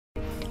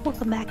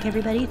Welcome back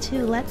everybody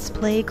to Let's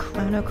Play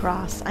Chrono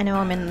Cross. I know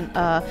I'm in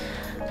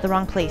the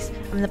wrong place.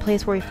 I'm in the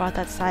place where we fought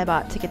that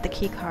Cybot to get the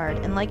key card.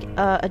 And like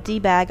a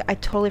D-bag, I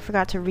totally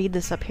forgot to read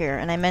this up here,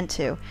 and I meant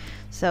to.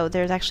 So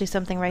there's actually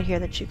something right here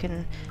that you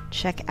can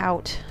check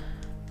out.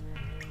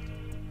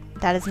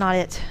 That is not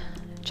it.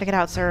 Check it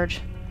out,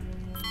 Surge.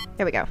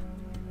 Here we go.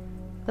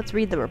 Let's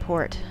read the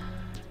report.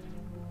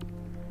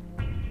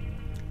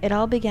 It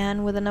all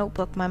began with a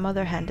notebook my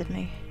mother handed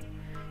me.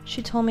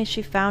 She told me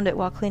she found it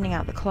while cleaning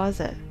out the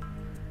closet.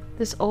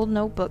 This old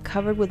notebook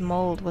covered with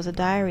mold was a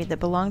diary that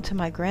belonged to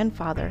my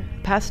grandfather,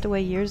 who passed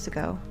away years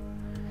ago.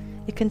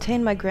 It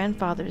contained my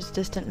grandfather's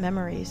distant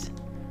memories.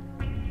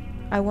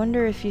 I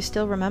wonder if you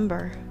still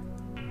remember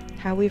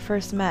how we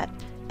first met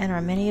and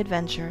our many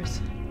adventures.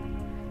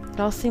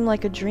 It all seemed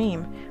like a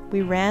dream.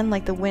 We ran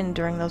like the wind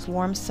during those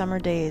warm summer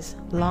days,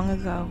 long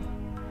ago.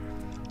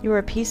 You were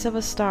a piece of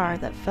a star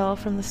that fell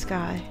from the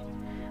sky.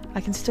 I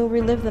can still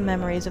relive the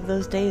memories of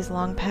those days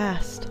long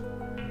past,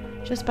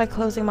 just by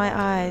closing my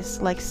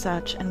eyes like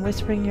such and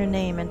whispering your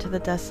name into the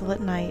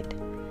desolate night.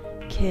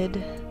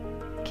 Kid,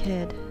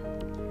 kid.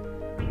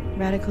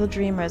 Radical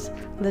dreamers,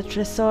 le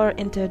trésor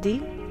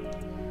interdit?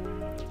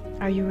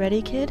 Are you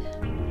ready, kid?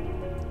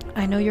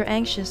 I know you're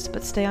anxious,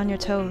 but stay on your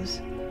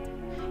toes.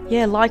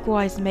 Yeah,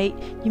 likewise, mate.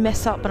 You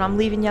mess up and I'm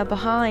leaving you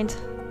behind.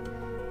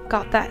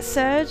 Got that,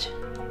 Serge?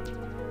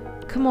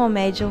 Come on,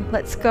 Major,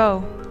 let's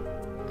go.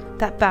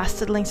 That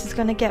bastard Lynx is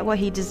gonna get what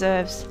he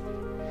deserves.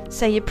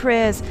 Say your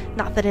prayers,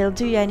 not that it'll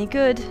do you any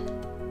good.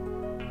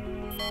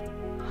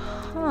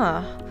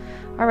 Huh.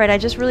 Alright, I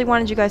just really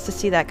wanted you guys to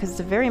see that because it's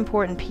a very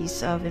important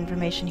piece of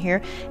information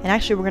here. And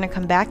actually we're going to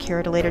come back here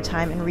at a later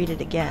time and read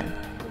it again.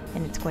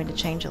 And it's going to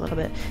change a little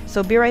bit.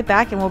 So be right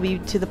back and we'll be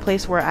to the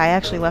place where I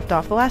actually left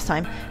off the last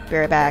time. Be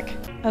right back.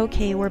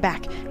 Okay, we're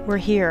back. We're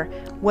here.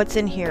 What's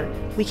in here?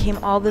 We came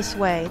all this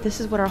way.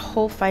 This is what our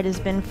whole fight has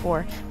been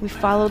for. We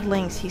followed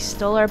Lynx. He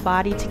stole our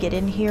body to get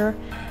in here.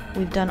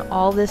 We've done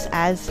all this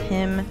as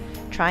him,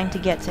 trying to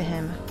get to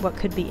him. What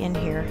could be in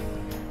here?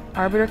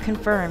 Arbiter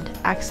confirmed.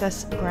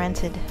 Access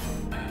granted.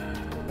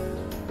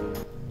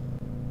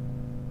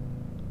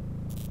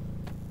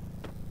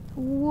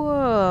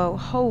 Whoa,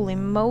 holy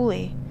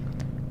moly.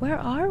 Where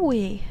are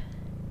we?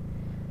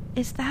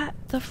 Is that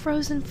the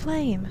frozen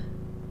flame?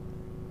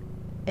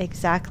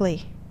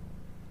 Exactly.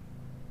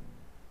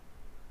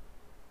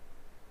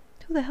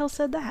 Who the hell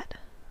said that?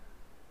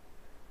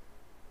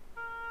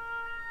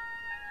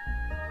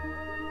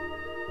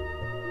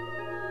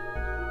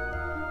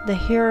 The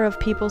hearer of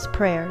people's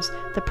prayers,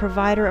 the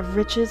provider of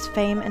riches,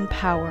 fame, and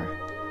power,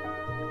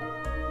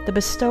 the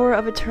bestower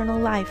of eternal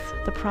life,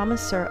 the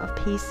promiser of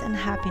peace and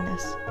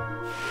happiness.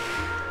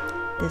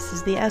 This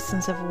is the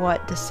essence of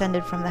what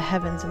descended from the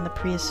heavens in the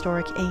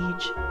prehistoric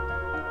age.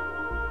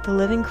 The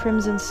living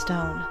crimson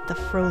stone, the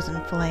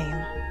frozen flame.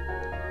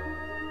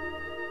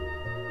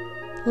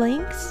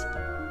 Lynx?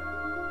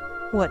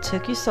 What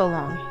took you so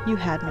long? You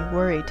had me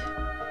worried.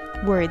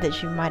 Worried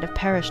that you might have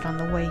perished on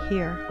the way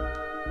here.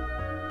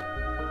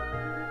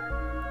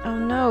 Oh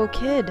no,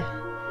 kid.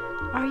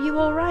 Are you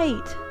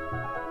alright?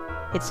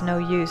 It's no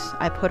use.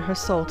 I put her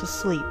soul to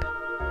sleep.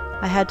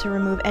 I had to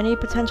remove any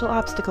potential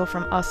obstacle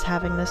from us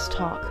having this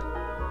talk.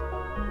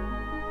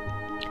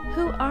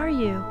 Who are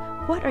you?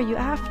 What are you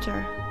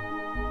after?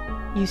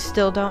 You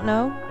still don't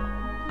know?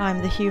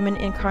 I'm the human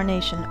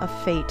incarnation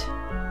of fate.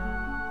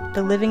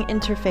 The living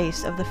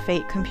interface of the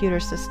fate computer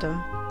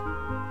system.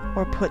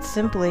 Or put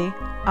simply,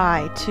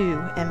 I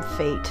too am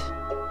fate.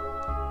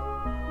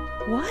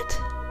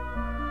 What?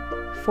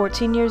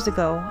 14 years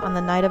ago, on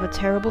the night of a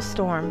terrible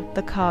storm,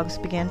 the cogs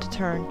began to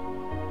turn.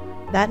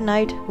 That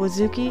night,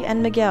 Wazuki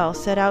and Miguel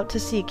set out to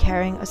sea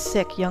carrying a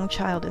sick young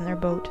child in their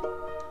boat.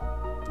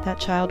 That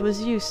child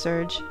was you,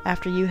 Serge,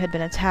 after you had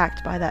been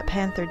attacked by that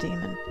panther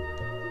demon.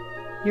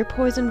 Your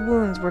poisoned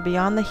wounds were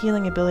beyond the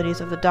healing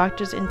abilities of the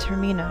doctors in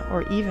Termina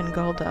or even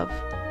Guldove.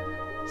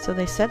 So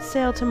they set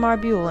sail to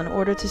Marbule in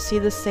order to see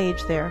the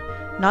sage there,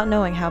 not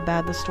knowing how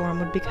bad the storm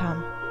would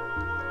become.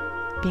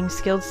 Being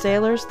skilled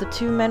sailors, the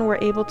two men were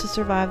able to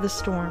survive the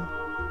storm.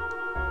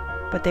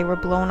 But they were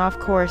blown off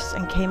course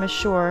and came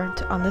ashore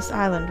on this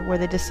island where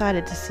they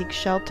decided to seek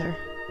shelter.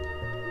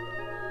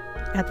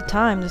 At the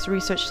time, this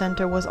research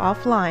center was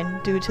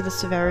offline due to the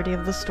severity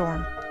of the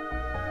storm.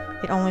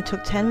 It only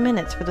took 10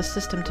 minutes for the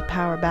system to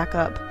power back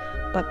up,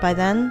 but by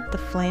then, the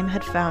flame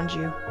had found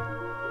you.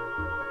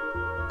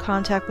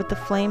 Contact with the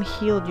flame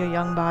healed your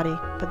young body,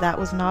 but that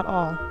was not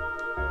all.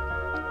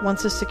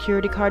 Once the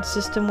security card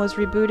system was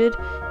rebooted,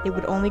 it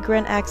would only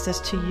grant access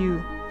to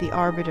you, the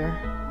Arbiter.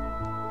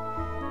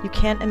 You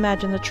can't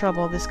imagine the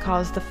trouble this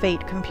caused the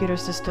Fate computer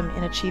system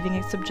in achieving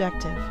its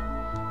objective.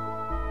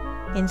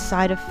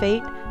 Inside of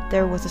Fate,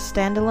 there was a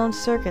standalone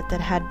circuit that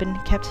had been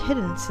kept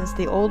hidden since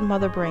the old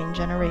Mother Brain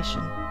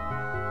generation.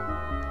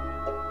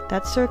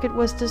 That circuit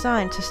was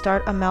designed to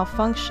start a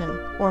malfunction,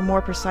 or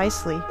more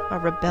precisely, a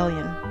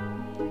rebellion.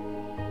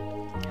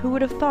 Who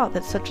would have thought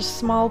that such a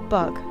small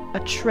bug, a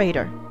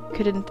traitor,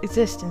 could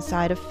exist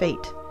inside of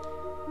Fate?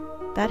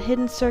 That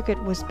hidden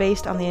circuit was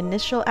based on the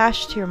initial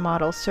Ashtier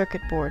model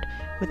circuit board,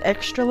 with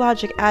extra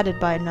logic added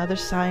by another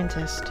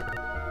scientist.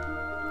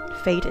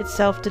 Fate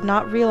itself did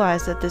not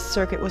realize that this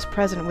circuit was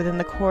present within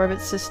the core of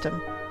its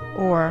system,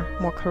 or,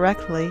 more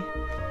correctly,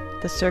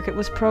 the circuit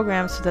was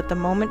programmed so that the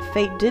moment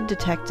Fate did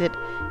detect it,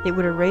 it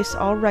would erase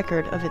all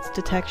record of its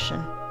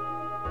detection.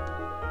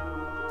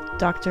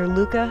 Dr.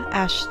 Luca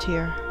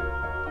Ashtier.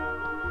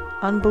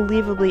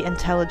 Unbelievably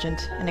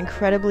intelligent and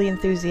incredibly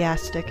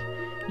enthusiastic.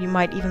 You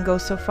might even go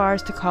so far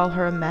as to call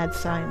her a mad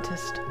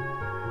scientist.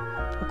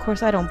 Of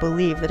course, I don't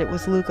believe that it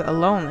was Luca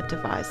alone that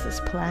devised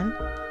this plan.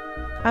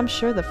 I'm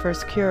sure the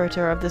first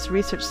curator of this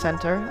research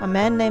center, a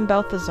man named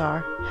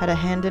Balthazar, had a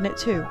hand in it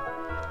too.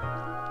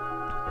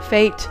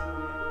 Fate,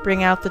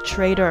 bring out the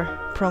traitor,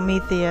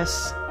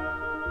 Prometheus.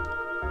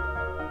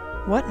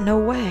 What? No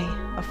way.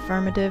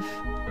 Affirmative.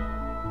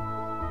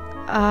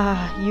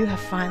 Ah, you have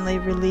finally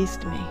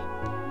released me.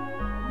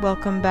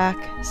 Welcome back.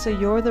 So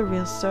you're the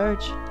real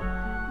Surge.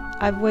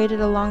 I've waited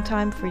a long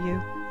time for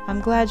you.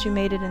 I'm glad you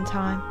made it in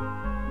time.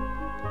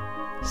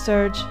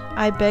 Surge,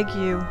 I beg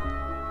you,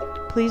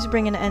 please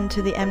bring an end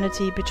to the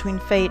enmity between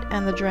Fate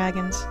and the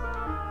dragons.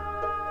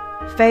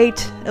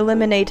 Fate,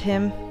 eliminate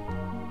him.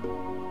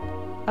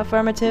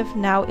 Affirmative,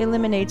 now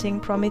eliminating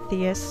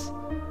Prometheus.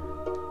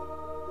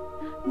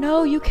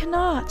 No, you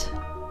cannot.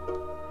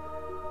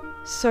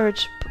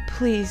 Surge,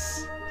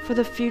 please, for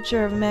the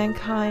future of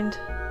mankind.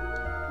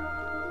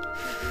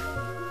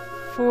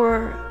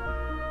 For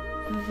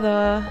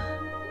the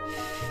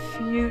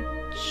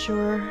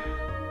future.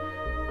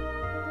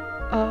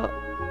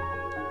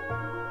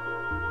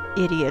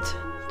 Idiot.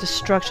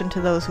 Destruction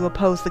to those who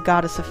oppose the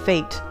goddess of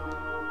fate.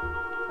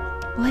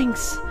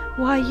 Lynx,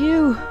 why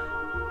you?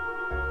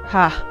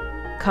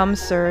 Ha! Come,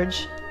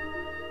 Surge.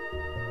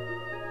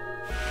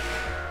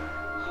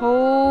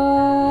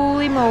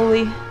 Holy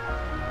moly.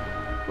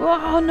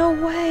 Oh, no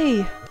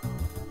way!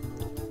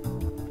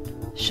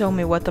 Show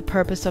me what the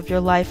purpose of your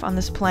life on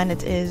this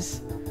planet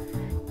is.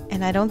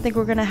 And I don't think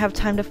we're gonna have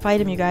time to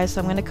fight him, you guys,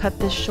 so I'm gonna cut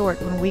this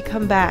short. When we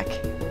come back,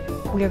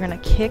 we are gonna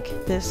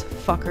kick this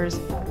fucker's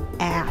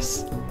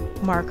ass.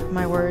 Mark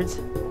my words.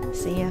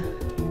 See ya.